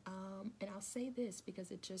 And I'll say this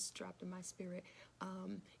because it just dropped in my spirit.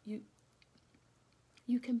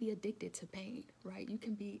 You can be addicted to pain, right? You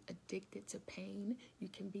can be addicted to pain. You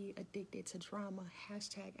can be addicted to drama.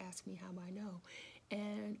 Hashtag ask me how I know.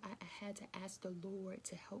 And I had to ask the Lord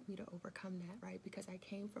to help me to overcome that, right? Because I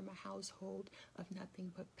came from a household of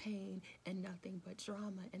nothing but pain and nothing but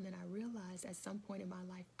drama. And then I realized at some point in my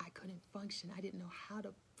life, I couldn't function. I didn't know how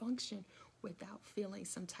to function without feeling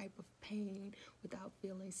some type of pain, without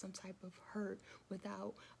feeling some type of hurt,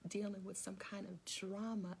 without dealing with some kind of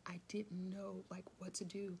drama. I didn't know like what to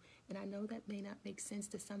do. And I know that may not make sense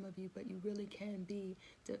to some of you, but you really can be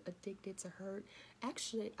addicted to hurt.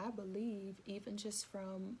 Actually, I believe even just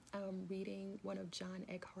from reading one of John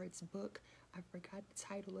Eckhart's book, I forgot the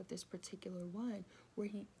title of this particular one, where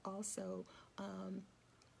he also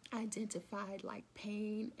identified like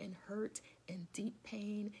pain and hurt and deep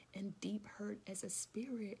pain and deep hurt as a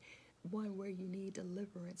spirit, one where you need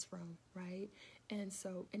deliverance from, right? And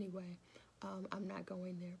so anyway, I'm not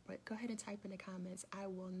going there, but go ahead and type in the comments, I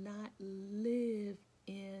will not live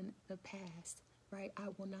in the past, right? I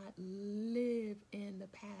will not live in the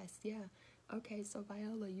past. Yeah. Okay, so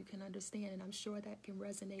Viola, you can understand, and I'm sure that can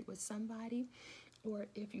resonate with somebody. Or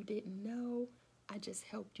if you didn't know, I just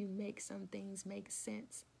helped you make some things make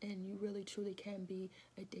sense. And you really truly can be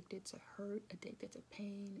addicted to hurt, addicted to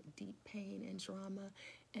pain, deep pain and drama.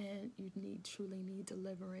 And you truly need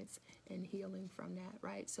deliverance and healing from that,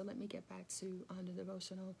 right? So let me get back to the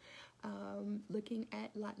devotional. Looking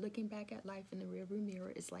back at life in the rearview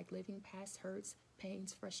mirror is like living past hurts,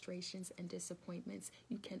 pains, frustrations, and disappointments.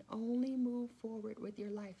 You can only move forward with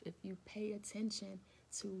your life if you pay attention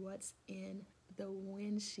to what's in the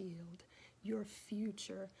windshield, your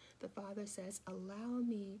future. The Father says, allow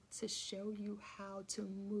me to show you how to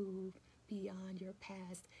move beyond your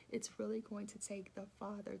past. It's really going to take the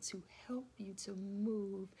Father to help you to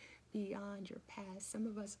move beyond your past. Some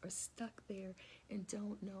of us are stuck there and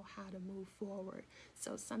don't know how to move forward.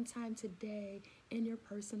 So sometime today in your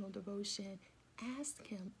personal devotion, ask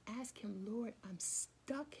him, Lord, I'm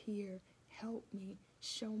stuck here. Help me.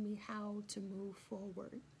 Show me how to move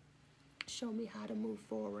forward. Show me how to move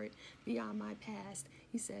forward beyond my past.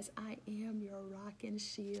 He says, I am your rock and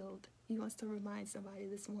shield. He wants to remind somebody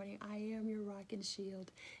this morning, I am your rock and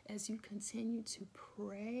shield. As you continue to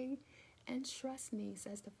pray and trust me,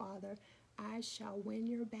 says the Father, I shall win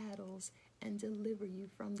your battles and deliver you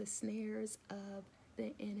from the snares of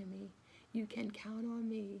the enemy. You can count on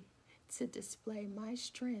me to display my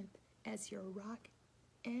strength as your rock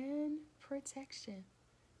and protection.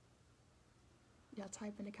 Y'all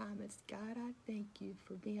type in the comments, God, I thank you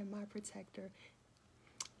for being my protector.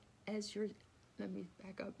 Let me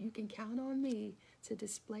back up. You can count on me to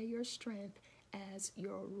display your strength as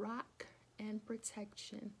your rock and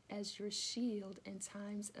protection, as your shield in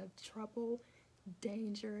times of trouble,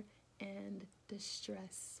 danger, and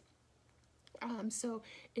distress.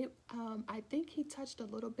 I think he touched a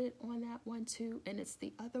little bit on that one too, and it's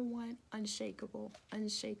the other one, unshakable.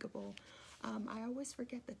 I always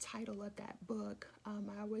forget the title of that book.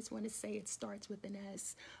 I always want to say it starts with an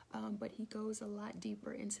S, but he goes a lot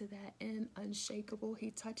deeper into that. In Unshakable,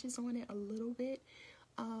 he touches on it a little bit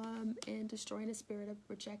in Destroying the Spirit of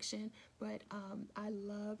Rejection, but I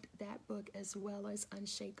loved that book as well as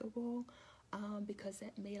Unshakable. Because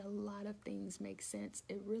that made a lot of things make sense.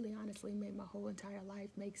 It really honestly made my whole entire life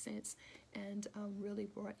make sense, and really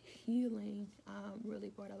brought healing, really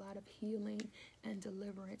brought a lot of healing and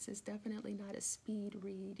deliverance. It's definitely not a speed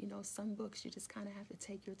read. You know, some books you just kind of have to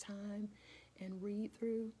take your time and read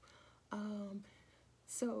through.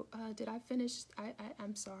 So did I finish?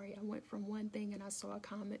 I'm sorry. I went from one thing and I saw a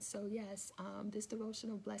comment. So yes, this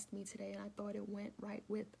devotional blessed me today, and I thought it went right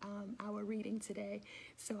with our reading today.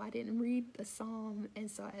 So I didn't read the psalm,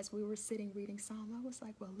 and so as we were sitting reading psalm, I was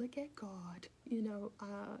like, well, look at God. You know,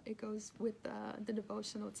 it goes with the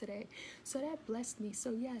devotional today. So that blessed me.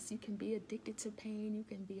 So yes, you can be addicted to pain. You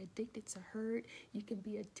can be addicted to hurt. You can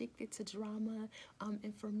be addicted to drama.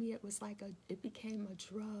 And for me, it was like it became a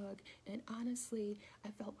drug. And honestly, I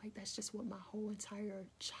felt like that's just what my whole entire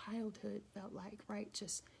childhood felt like, right?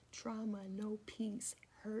 Just trauma, no peace,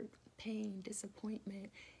 hurt, pain, disappointment.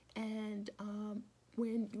 And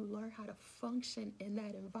when you learn how to function in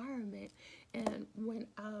that environment, and when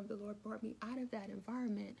the Lord brought me out of that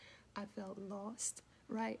environment, I felt lost,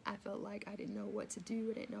 right? I felt like I didn't know what to do.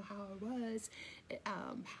 I didn't know how I was,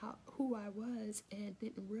 who I was, and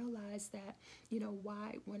didn't realize that, you know,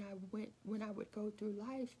 why when I would go through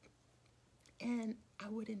life, and I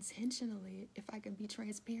would intentionally, if I can be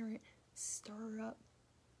transparent, stir up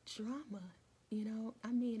drama. You know,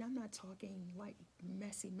 I mean, I'm not talking like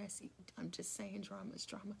messy. I'm just saying drama is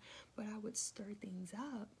drama. But I would stir things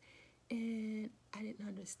up, and I didn't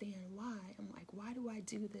understand why. I'm like, why do I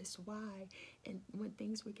do this? Why? And when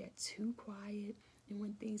things would get too quiet and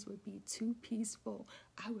when things would be too peaceful,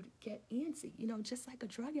 I would get antsy, you know, just like a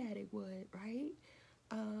drug addict would, right?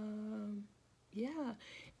 Yeah.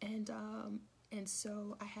 And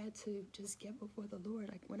so I had to just get before the Lord.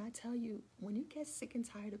 Like when I tell you, when you get sick and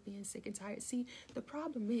tired of being sick and tired, see, the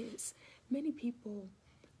problem is many people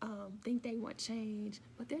think they want change,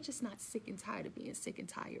 but they're just not sick and tired of being sick and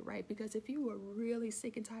tired, right? Because if you were really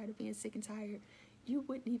sick and tired of being sick and tired, you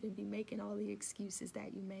wouldn't even be making all the excuses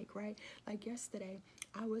that you make, right? Like yesterday,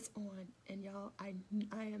 I was on, and y'all, I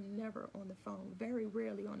am never on the phone, very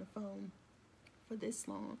rarely on the phone for this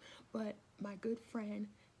long, but my good friend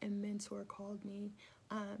and mentor called me.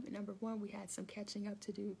 Number one, we had some catching up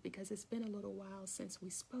to do because it's been a little while since we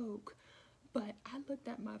spoke. But I looked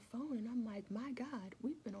at my phone and I'm like, my God,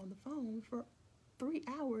 we've been on the phone for 3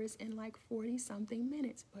 hours and like 40 something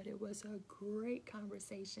minutes, but it was a great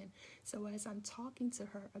conversation. So as I'm talking to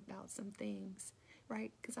her about some things,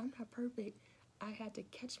 right, because I'm not perfect, I had to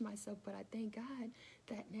catch myself, but I thank God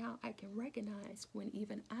that now I can recognize when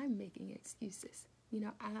even I'm making excuses. You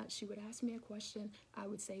know, she would ask me a question, I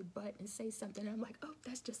would say but and say something, and I'm like, oh,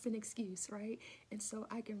 that's just an excuse, right? And so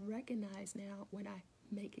I can recognize now when I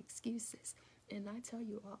make excuses. And I tell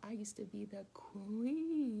you all, I used to be the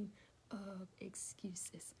queen of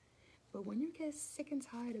excuses. But when you get sick and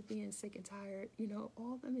tired of being sick and tired, you know,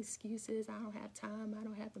 all them excuses, I don't have time, I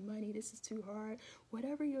don't have the money, this is too hard,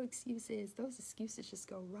 whatever your excuse is, those excuses just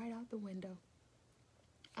go right out the window.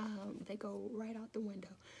 They go right out the window.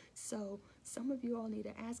 So some of you all need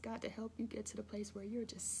to ask God to help you get to the place where you're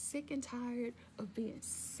just sick and tired of being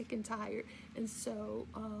sick and tired. And so,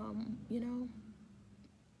 you know,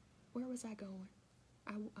 where was I going?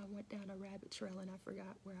 I went down a rabbit trail and I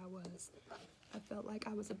forgot where I was. I felt like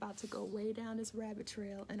I was about to go way down this rabbit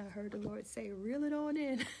trail, and I heard the Lord say, reel it on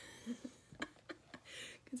in.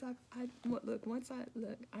 Because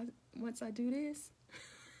once I do this,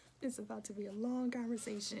 it's about to be a long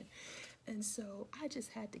conversation. And so I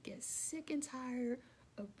just had to get sick and tired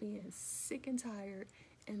of being sick and tired.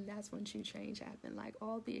 And that's when true change happened. Like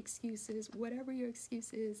all the excuses, whatever your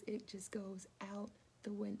excuse is, it just goes out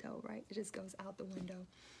the window, right? It just goes out the window.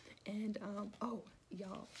 And, oh,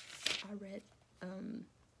 y'all, I read,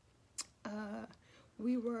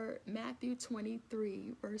 we were Matthew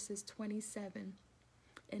 23, verses 27.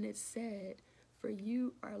 And it said, for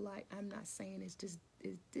you are like, I'm not saying it's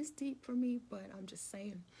this deep for me, but I'm just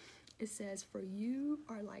saying, it says, for you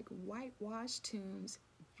are like whitewashed tombs,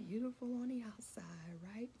 beautiful on the outside,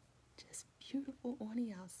 right? Just beautiful on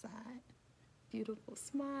the outside. Beautiful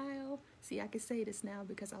smile. See, I can say this now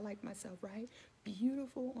because I like myself, right?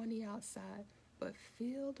 Beautiful on the outside, but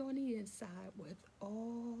filled on the inside with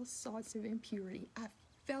all sorts of impurity. I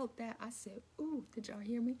felt that. I said, ooh, did y'all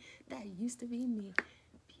hear me? That used to be me.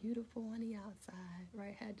 Beautiful on the outside,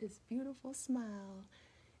 right? Had this beautiful smile.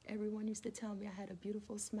 Everyone used to tell me I had a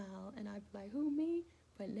beautiful smile, and I'd be like, who, me?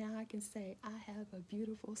 But now I can say I have a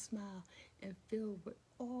beautiful smile and filled with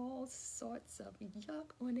all sorts of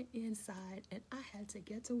yuck on the inside, and I had to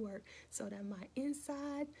get to work so that my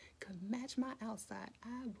inside could match my outside.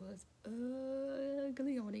 I was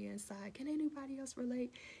ugly on the inside. Can anybody else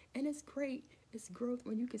relate? And it's great. It's growth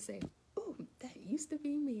when you can say, ooh, that used to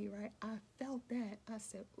be me, right? I felt that. I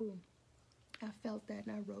said, ooh, I felt that,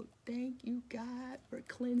 and I wrote, thank you, God, for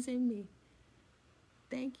cleansing me.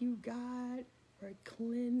 Thank you, God, for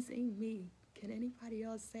cleansing me. Can anybody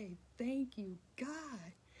else say, thank you,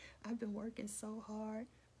 God? I've been working so hard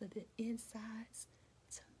for the insides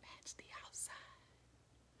to match the outside.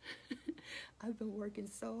 I've been working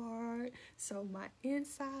so hard so my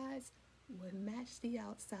insides would match the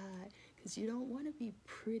outside, because you don't want to be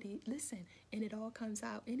pretty. Listen, and it all comes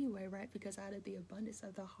out anyway, right? Because out of the abundance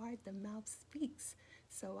of the heart, the mouth speaks.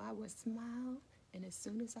 So I would smile, and as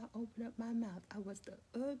soon as I opened up my mouth, I was the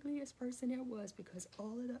ugliest person there was, because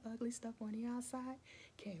all of the ugly stuff on the outside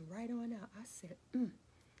came right on out. I said,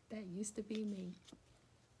 that used to be me.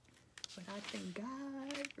 But I thank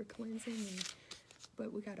God for cleansing me.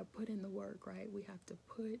 But we got to put in the work, right? We have to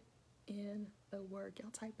put in the work. Y'all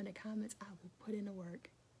type in the comments, I will put in the work.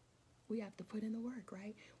 We have to put in the work,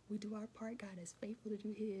 right? We do our part. God is faithful to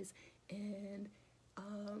do his. And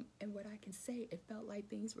what I can say, it felt like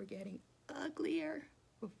things were getting uglier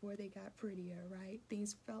before they got prettier, right?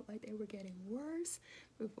 Things felt like they were getting worse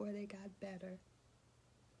before they got better.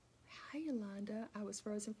 Hi, Yolanda. I was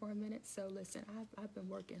frozen for a minute. So listen, I've been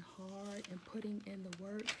working hard and putting in the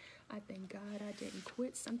work. I thank God I didn't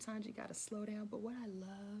quit. Sometimes you got to slow down. But what I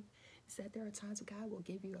love is that there are times when God will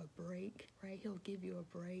give you a break, right? He'll give you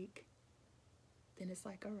a break. Then it's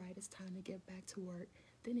like, all right, it's time to get back to work.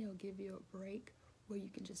 Then he'll give you a break where you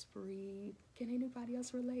can just breathe. Can anybody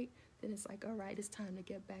else relate? Then it's like, all right, it's time to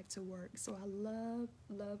get back to work. So I love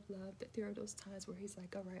that there are those times where he's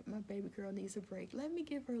like, all right, my baby girl needs a break. Let me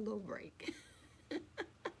give her a little break.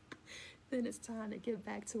 Then it's time to get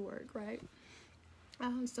back to work, right?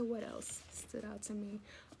 So what else stood out to me?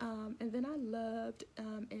 And then I loved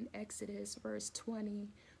in Exodus verse 20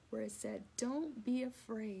 where it said, don't be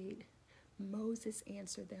afraid. Moses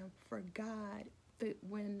answered them, for God,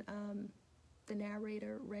 when the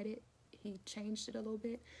narrator read it, he changed it a little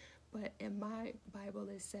bit. But in my Bible,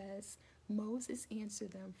 it says, Moses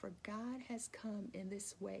answered them, for God has come in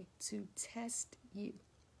this way to test you,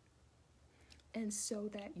 and so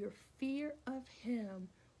that your fear of him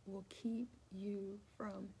will keep you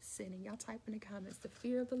from sinning. Y'all type in the comments, the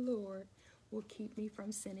fear of the Lord will keep me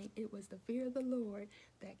from sinning. It was the fear of the Lord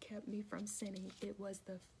that kept me from sinning. It was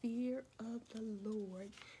the fear of the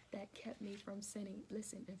Lord that kept me from sinning.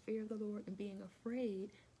 Listen, the fear of the Lord and being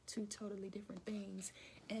afraid, two totally different things.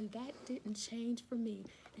 And that didn't change for me.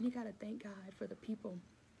 And you got to thank God for the people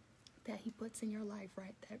that he puts in your life,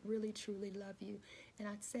 right, that really truly love you. And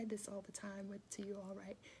I said this all the time to you all,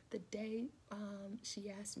 right? The day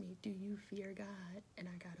she asked me, do you fear God? And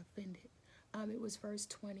I got offended. It was verse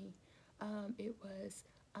 20. It was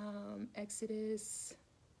Exodus,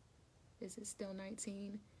 is it still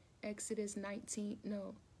 19? Exodus 19,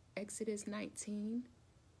 no, Exodus 19,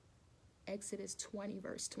 Exodus 20,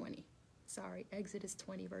 verse 20. Sorry, Exodus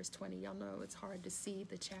 20, verse 20. Y'all know it's hard to see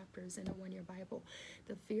the chapters in a one-year Bible.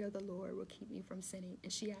 The fear of the Lord will keep me from sinning.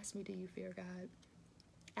 And she asked me, do you fear God?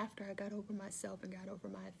 After I got over myself and got over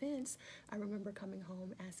my offense, I remember coming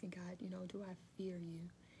home asking God, do I fear you?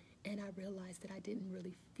 And I realized that I didn't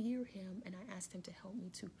really fear him, and I asked him to help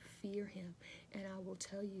me to fear him. And I will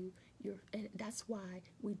tell you, and that's why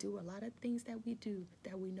we do a lot of things that we do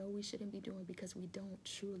that we know we shouldn't be doing, because we don't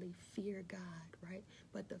truly fear God, right?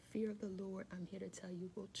 But the fear of the Lord, I'm here to tell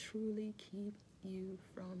you, will truly keep you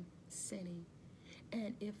from sinning.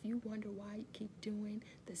 And if you wonder why you keep doing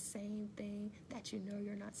the same thing that you know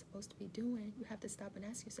you're not supposed to be doing, you have to stop and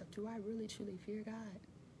ask yourself, do I really truly fear God?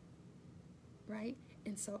 Right?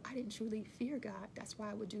 And so I didn't truly fear God. That's why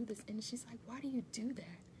I would do this. And she's like, why do you do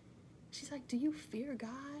that? She's like, do you fear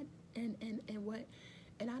God? And what?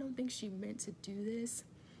 And I don't think she meant to do this,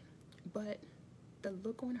 but the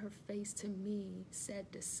look on her face to me said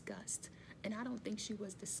disgust. And I don't think she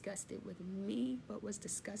was disgusted with me, but was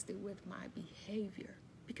disgusted with my behavior.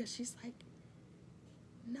 Because she's like,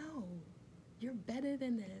 no, you're better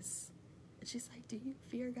than this. And she's like, do you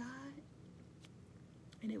fear God?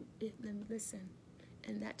 And and listen,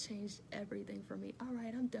 and that changed everything for me. All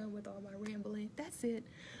right, I'm done with all my rambling. That's it.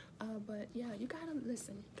 But yeah, you gotta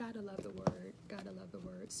listen. You gotta love the word. Gotta love the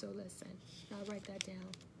word. So listen, y'all write that down.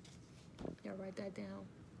 Y'all write that down.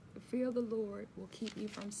 The fear of the Lord will keep me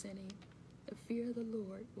from sinning. The fear of the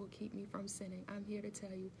Lord will keep me from sinning. I'm here to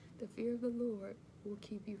tell you, the fear of the Lord will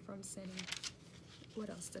keep you from sinning.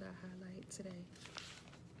 What else did I highlight today?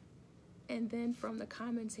 And then from the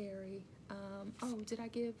commentary, did I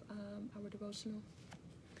give our devotional?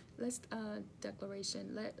 Let's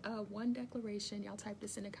declaration. One declaration. Y'all type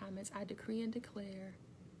this in the comments. I decree and declare.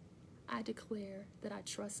 I declare that I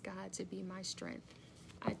trust God to be my strength.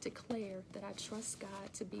 I declare that I trust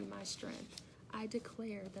God to be my strength. I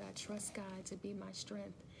declare that I trust God to be my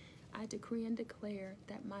strength. I decree and declare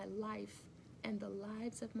that my life and the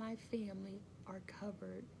lives of my family are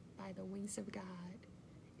covered by the wings of God.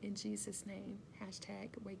 In Jesus' name,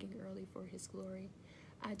 #waking early for his glory.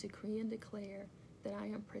 I decree and declare that I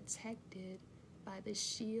am protected by the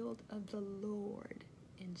shield of the Lord.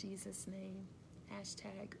 In Jesus' name,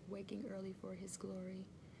 #waking early for his glory.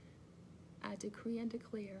 I decree and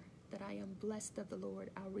declare that I am blessed of the Lord.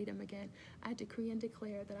 I'll read them again. I decree and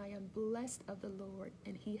declare that I am blessed of the Lord,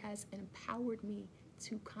 and he has empowered me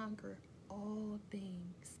to conquer all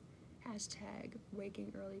things.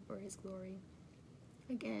 #waking early for his glory.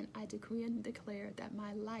 Again, I decree and declare that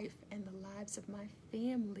my life and the lives of my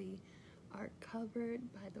family are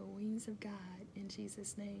covered by the wings of God. In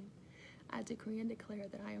Jesus' name, I decree and declare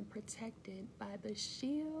that I am protected by the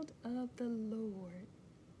shield of the Lord.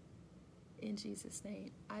 In Jesus'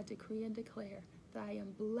 name, I decree and declare that I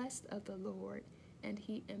am blessed of the Lord, and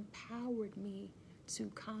he empowered me to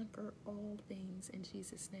conquer all things. In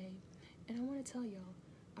Jesus' name. And I want to tell y'all,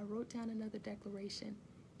 I wrote down another declaration,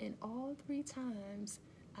 and all 3 times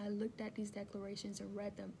I looked at these declarations and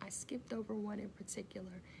read them. I skipped over one in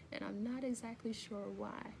particular, and I'm not exactly sure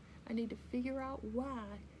why. I need to figure out why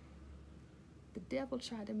the devil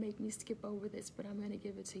tried to make me skip over this, but I'm going to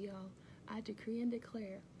give it to y'all. I decree and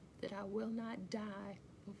declare that I will not die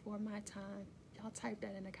before my time. Y'all type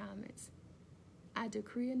that in the comments. I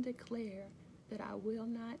decree and declare that I will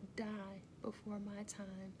not die before my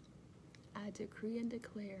time. I decree and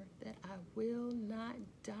declare that I will not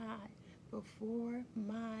die before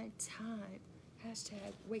my time.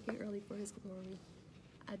 Hashtag waking early for his glory.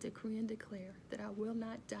 I decree and declare that I will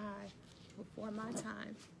not die before my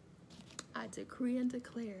time. I decree and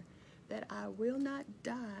declare that I will not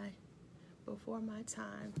die before my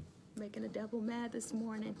time. Making the devil mad this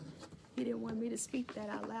morning. He didn't want me to speak that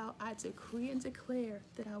out loud. I decree and declare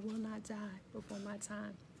that I will not die before my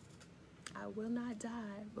time. I will not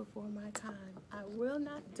die before my time. I will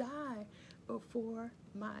not die before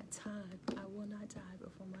my time. I will not die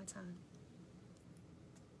before my time.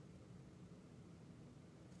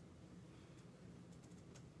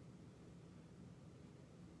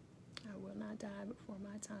 I will not die before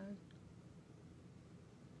my time.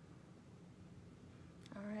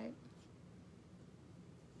 All right.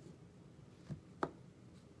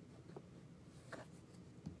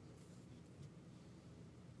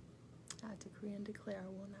 I decree and declare I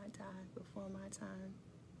will not die before my time.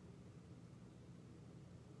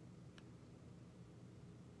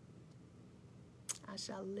 I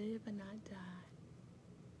shall live and not die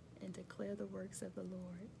and declare the works of the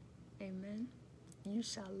Lord. Amen. You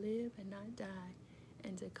shall live and not die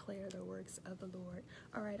and declare the works of the Lord.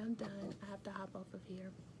 All right, I'm done. I have to hop off of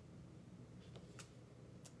here.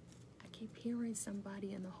 I keep hearing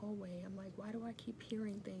somebody in the hallway. I'm like, why do I keep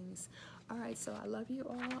hearing things? All right, so I love you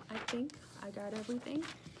all. I think I got everything.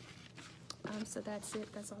 So that's it.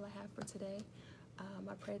 That's all I have for today.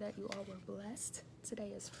 I pray that you all were blessed.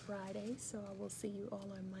 Today is Friday, so I will see you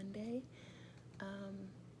all on Monday.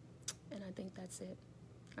 And I think that's it.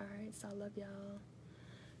 All right, so I love y'all.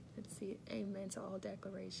 Let's see. Amen to all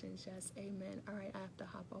declarations. Yes, amen. All right, I have to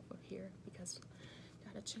hop off of here because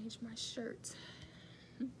I gotta change my shirt.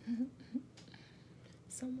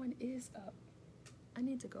 Someone is up. I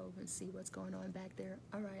need to go over and see what's going on back there.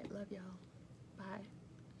 All right, love y'all. Bye.